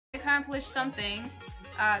accomplished something.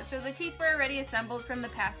 So the teeth were already assembled from the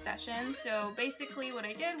past session, so basically what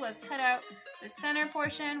I did was cut out the center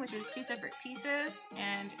portion, which is 2 separate pieces,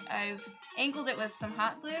 and I've angled it with some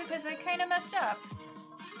hot glue because I kind of messed up.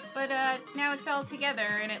 But now it's all together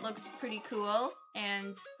and it looks pretty cool,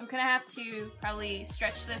 and I'm gonna have to probably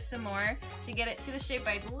stretch this some more to get it to the shape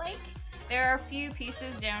I'd like. There are a few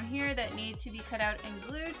pieces down here that need to be cut out and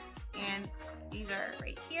glued, and these are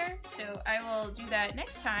right here, so I will do that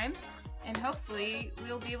next time. And hopefully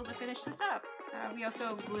we'll be able to finish this up. We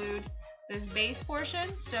also glued this base portion,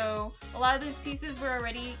 so a lot of these pieces were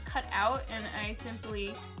already cut out, and I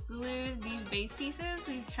simply glued these base pieces.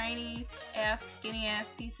 These tiny ass, skinny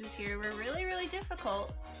ass pieces here were really, really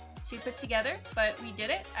difficult to put together, but we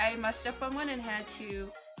did it. I messed up on one and had to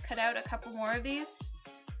cut out a couple more of these,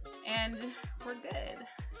 and we're good.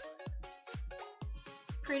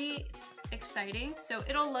 Pretty exciting. So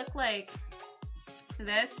it'll look like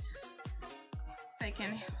this. I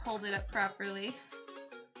can hold it up properly.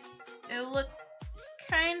 It'll look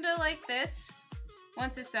kind of like this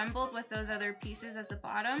once assembled with those other pieces at the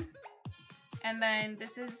bottom. And then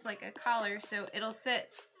this is like a collar, so it'll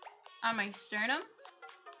sit on my sternum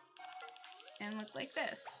and look like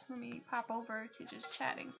this. Let me pop over to just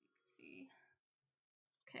chatting so you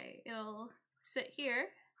can see. Okay, it'll sit here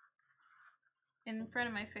in front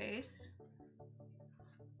of my face.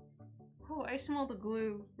 Oh, I smell the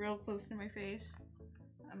glue real close to my face.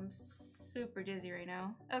 I'm super dizzy right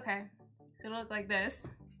now. Okay, so it'll look like this,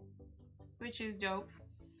 which is dope.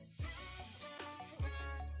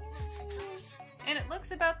 And it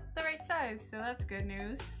looks about the right size, so that's good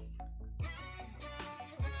news.